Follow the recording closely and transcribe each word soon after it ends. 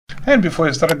And before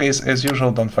you start, guys, as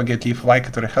usual, don't forget leave a like,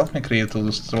 it will help me create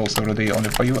those tutorials every day only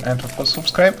for you, and of course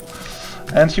subscribe.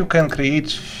 And you can create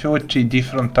 30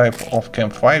 different type of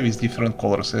campfire with different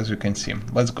colors, as you can see.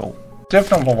 Let's go. Step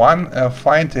number 1,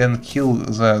 find and kill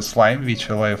the slime which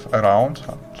alive around.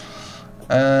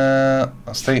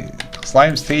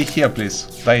 Slime, stay here, please.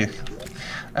 Die.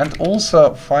 And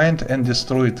also find and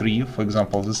destroy a tree. For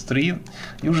example, this tree.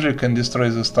 Usually you can destroy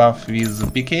the stuff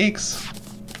with pickaxe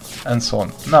and so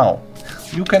on. Now,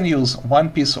 you can use one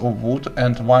piece of wood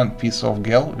and one piece of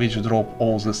gel, which drop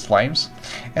all the slimes,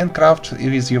 and craft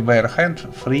with your bare hand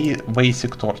 3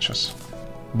 basic torches.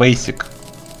 Basic.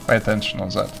 Pay attention on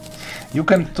that. You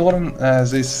can turn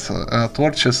these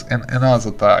torches in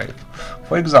another type.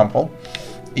 For example,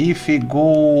 if we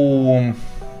go...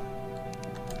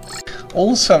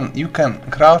 Also, you can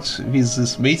craft with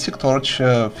this basic torch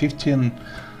 15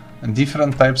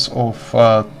 different types of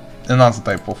another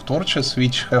type of torches,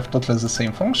 which have totally the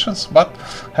same functions, but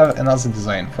have another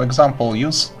design. For example,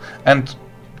 use... and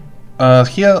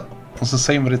here the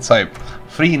same recipe.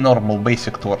 3 normal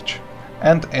basic torch.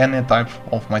 And any type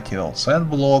of material. Sand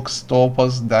blocks,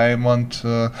 topaz, diamond,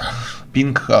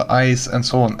 pink ice, and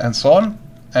so on and so on.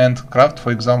 And craft,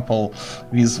 for example,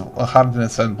 with a hardened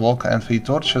sand block and 3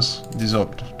 torches,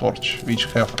 desert torch, which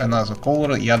have another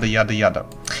color, yada yada yada.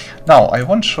 Now, I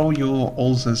won't show you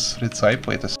all this recipe.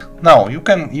 Wait a second. Now, you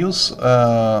can use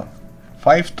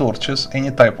 5 torches, any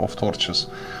type of torches.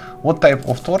 What type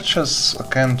of torches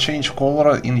can change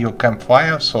color in your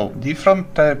campfire? So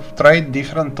different type, try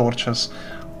different torches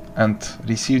and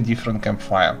receive different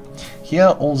campfire. Here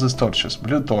all these torches: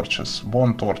 blue torches,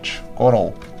 bone torch,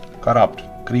 coral, corrupt,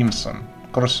 crimson,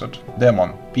 cursed,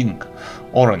 demon, pink,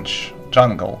 orange,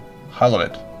 jungle,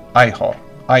 hallowed, ihor,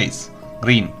 ice,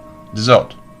 green,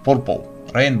 desert, purple,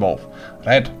 rainbow,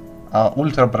 red,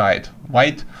 ultra bright,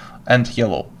 white, and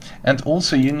yellow. And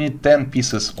also you need 10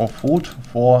 pieces of wood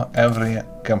for every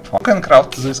campfire. You can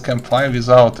craft this campfire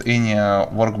without any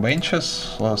workbenches,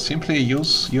 so simply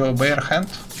use your bare hand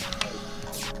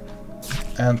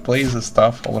and place the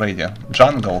stuff already.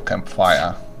 Jungle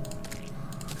campfire,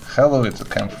 hallowed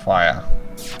campfire.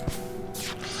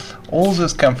 All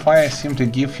these campfires simply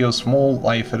give you small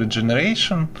life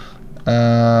regeneration.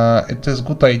 It is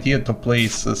good idea to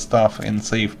place stuff in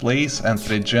safe place and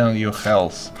regen your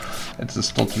health. It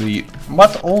is totally...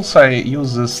 But also I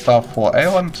use this stuff for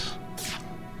island,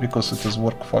 because it is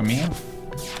work for me.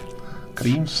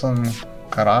 Crimson,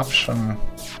 corruption,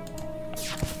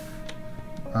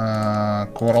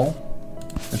 coral.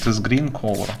 It is green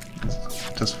color.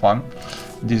 It is fun.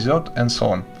 Desert and so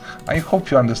on. I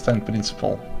hope you understand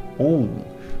principle. Oh.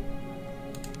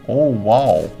 Oh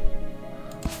wow.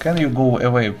 Can you go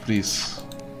away, please,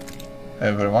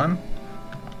 everyone?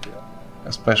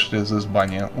 Especially this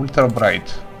bunny. Ultra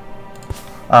bright.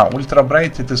 Ultra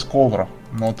bright, it is color,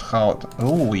 not hard.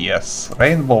 Oh yes,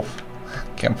 rainbow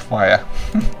campfire.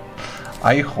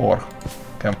 Ihor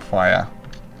campfire.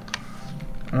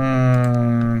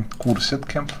 Cursed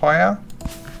campfire.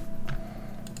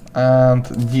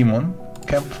 And demon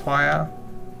campfire.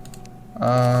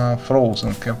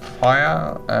 Frozen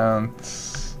campfire, and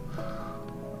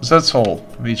that's all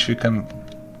which we can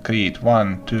create.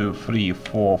 1, 2, 3,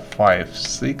 4, 5,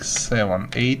 6, 7,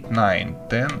 8, 9,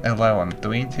 10, 11,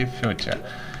 20, 30.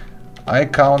 I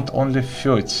count only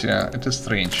 30. It is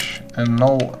strange. And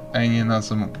no any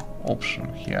another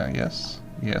option here. Yes?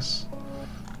 Yes.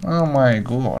 Oh my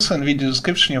god. Also in video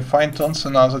description you find tons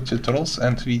of other tutorials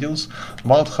and videos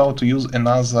about how to use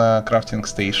another crafting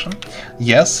station.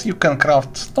 Yes, you can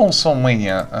craft so many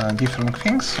different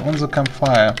things on the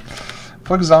campfire.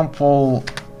 For example,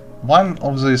 one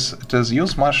of these, it is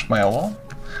use marshmallow,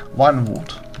 1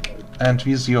 wood, and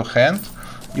with your hand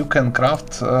you can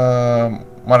craft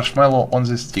marshmallow on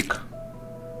the stick.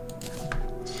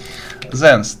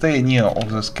 Then stay near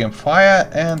of this campfire,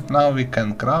 and now we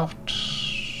can craft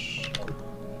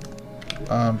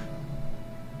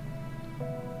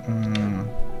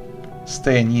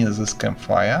stay near this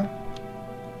campfire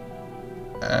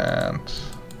and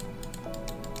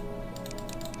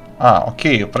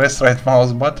okay, press right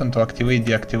mouse button to activate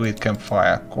deactivate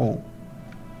campfire. Cool.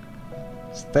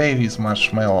 Stay with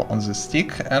marshmallow on the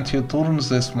stick and you turn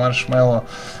this marshmallow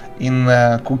in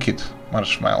cooked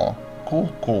marshmallow. Cool,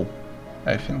 cool.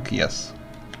 I think yes.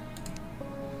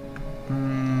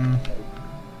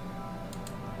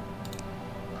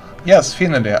 Yes,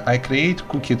 finally, I create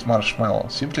cooked marshmallow.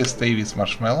 Simply stay with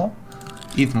marshmallow,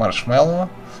 eat marshmallow,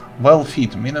 well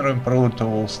feed, mineral improved to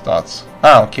all stats.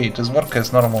 Okay, it is work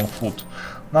as normal food.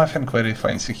 Nothing very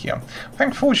fancy here.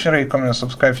 Thank you for watching, recommend,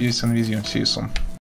 subscribe, use and video. See you soon.